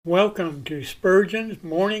Welcome to Spurgeon's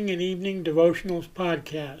Morning and Evening Devotionals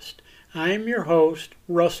podcast. I am your host,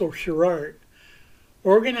 Russell Sherrard.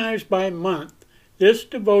 Organized by month, this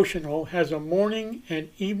devotional has a morning and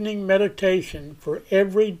evening meditation for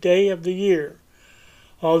every day of the year.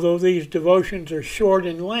 Although these devotions are short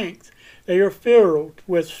in length, they are filled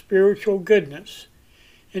with spiritual goodness.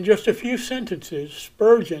 In just a few sentences,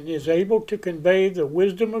 Spurgeon is able to convey the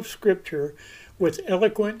wisdom of Scripture with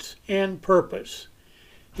eloquence and purpose.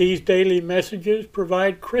 These daily messages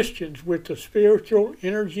provide Christians with the spiritual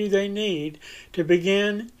energy they need to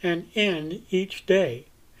begin and end each day.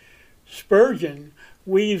 Spurgeon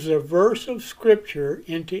weaves a verse of Scripture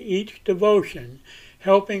into each devotion,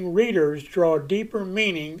 helping readers draw deeper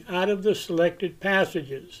meaning out of the selected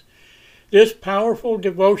passages. This powerful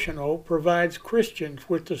devotional provides Christians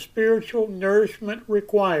with the spiritual nourishment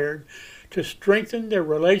required to strengthen their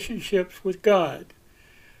relationships with God.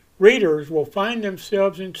 Readers will find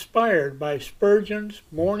themselves inspired by Spurgeon's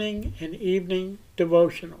morning and evening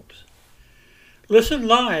devotionals. Listen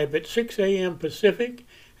live at 6 a.m. Pacific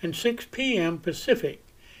and 6 p.m. Pacific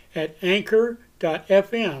at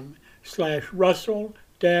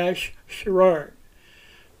anchor.fm/Russell-Sherrard.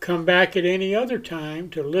 Come back at any other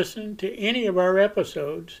time to listen to any of our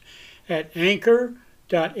episodes at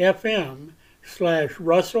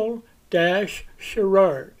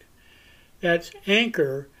anchor.fm/Russell-Sherrard. That's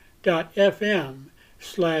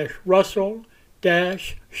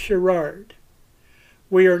anchor.fm/Russell-Sherrard.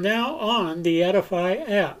 We are now on the Edify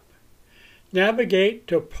app. Navigate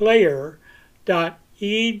to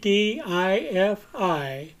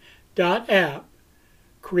player.edifi.app,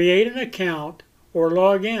 create an account, or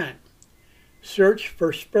log in. Search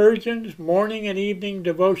for Spurgeon's Morning and Evening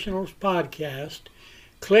Devotionals podcast,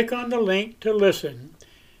 click on the link to listen,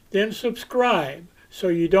 then subscribe so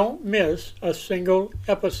you don't miss a single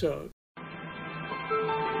episode.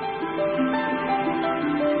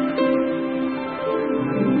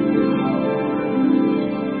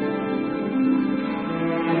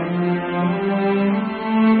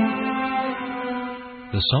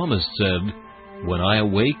 The psalmist said, "When I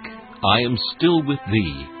awake, I am still with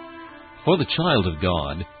Thee." For the child of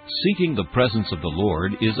God, seeking the presence of the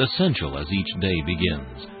Lord is essential as each day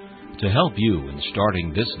begins. To help you in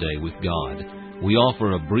starting this day with God, we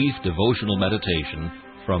offer a brief devotional meditation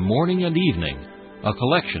from morning and evening, a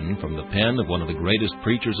collection from the pen of one of the greatest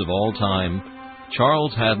preachers of all time,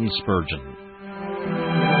 Charles Haddon Spurgeon.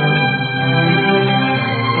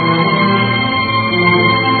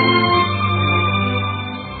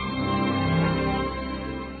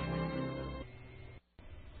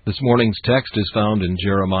 This morning's text is found in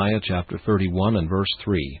Jeremiah chapter 31 and verse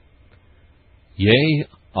 3. "Yea,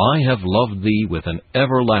 I have loved thee with an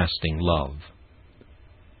everlasting love."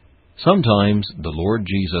 Sometimes the Lord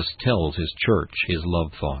Jesus tells His church His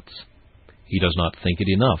love thoughts. He does not think it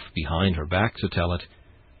enough behind her back to tell it,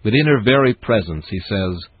 but in her very presence He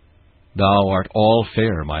says, "Thou art all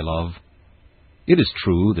fair, my love." It is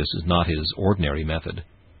true this is not His ordinary method.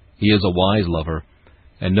 He is a wise lover,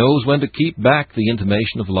 and knows when to keep back the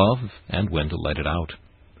intimation of love and when to let it out.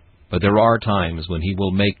 But there are times when He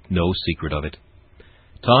will make no secret of it,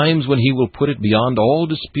 times when He will put it beyond all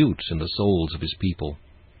dispute in the souls of His people.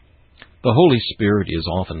 The Holy Spirit is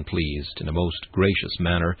often pleased, in a most gracious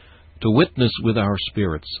manner, to witness with our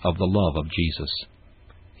spirits of the love of Jesus.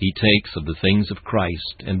 He takes of the things of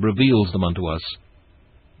Christ and reveals them unto us.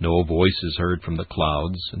 No voice is heard from the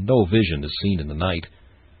clouds, and no vision is seen in the night,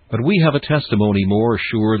 but we have a testimony more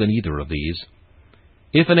sure than either of these.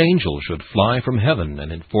 If an angel should fly from heaven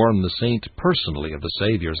and inform the saint personally of the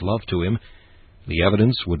Saviour's love to him, the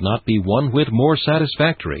evidence would not be one whit more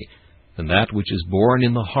satisfactory than that which is borne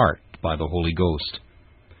in the heart by the Holy Ghost.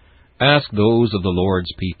 Ask those of the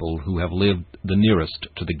Lord's people who have lived the nearest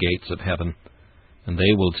to the gates of heaven, and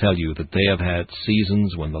they will tell you that they have had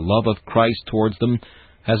seasons when the love of Christ towards them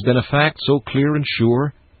has been a fact so clear and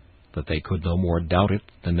sure that they could no more doubt it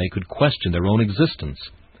than they could question their own existence.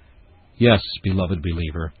 Yes, beloved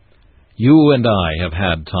believer, you and I have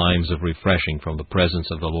had times of refreshing from the presence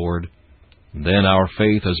of the Lord. Then our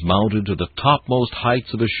faith has mounted to the topmost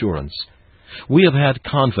heights of assurance. We have had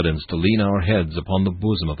confidence to lean our heads upon the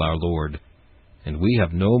bosom of our Lord, and we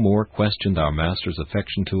have no more questioned our Master's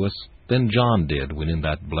affection to us than John did when in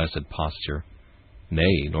that blessed posture.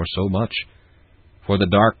 Nay, nor so much. For the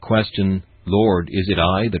dark question, "Lord, is it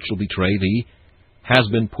I that shall betray Thee?" has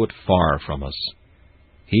been put far from us.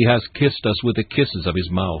 He has kissed us with the kisses of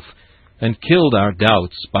His mouth, and killed our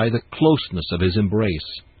doubts by the closeness of His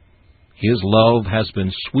embrace. His love has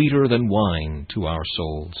been sweeter than wine to our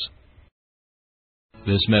souls.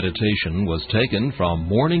 This meditation was taken from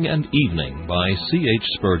Morning and Evening by C.H.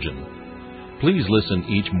 Spurgeon. Please listen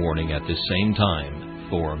each morning at this same time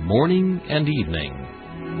for Morning and Evening.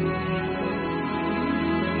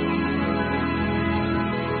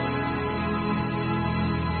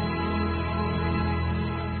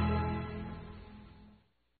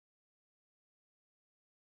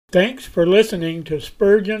 Thanks for listening to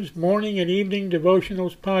Spurgeon's Morning and Evening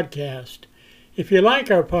Devotionals podcast. If you like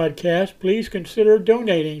our podcast, please consider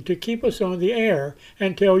donating to keep us on the air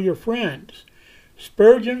and tell your friends.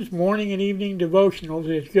 Spurgeon's Morning and Evening Devotionals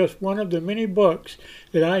is just one of the many books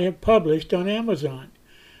that I have published on Amazon.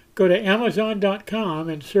 Go to Amazon.com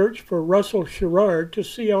and search for Russell Sherrard to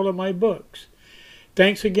see all of my books.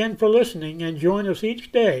 Thanks again for listening, and join us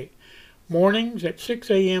each day, mornings at 6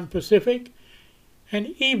 a.m. Pacific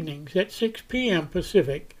and evenings at 6 p.m.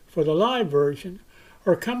 Pacific for the live version,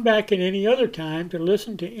 or come back at any other time to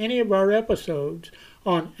listen to any of our episodes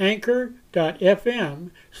on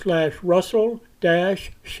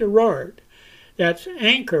anchor.fm/Russell-Sherrard. That's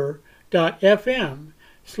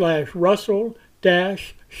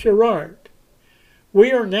anchor.fm/Russell-Sherrard.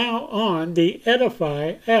 We are now on the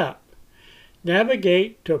Edify app.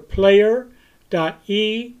 Navigate to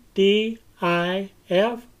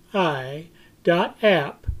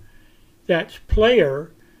player.edifi.app. That's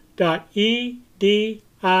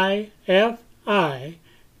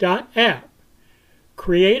player.edifi.app.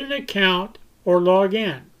 Create an account or log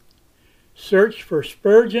in. Search for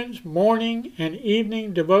Spurgeon's Morning and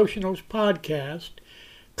Evening Devotionals podcast.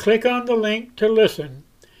 Click on the link to listen,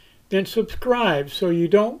 then subscribe so you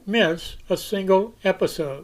don't miss a single episode.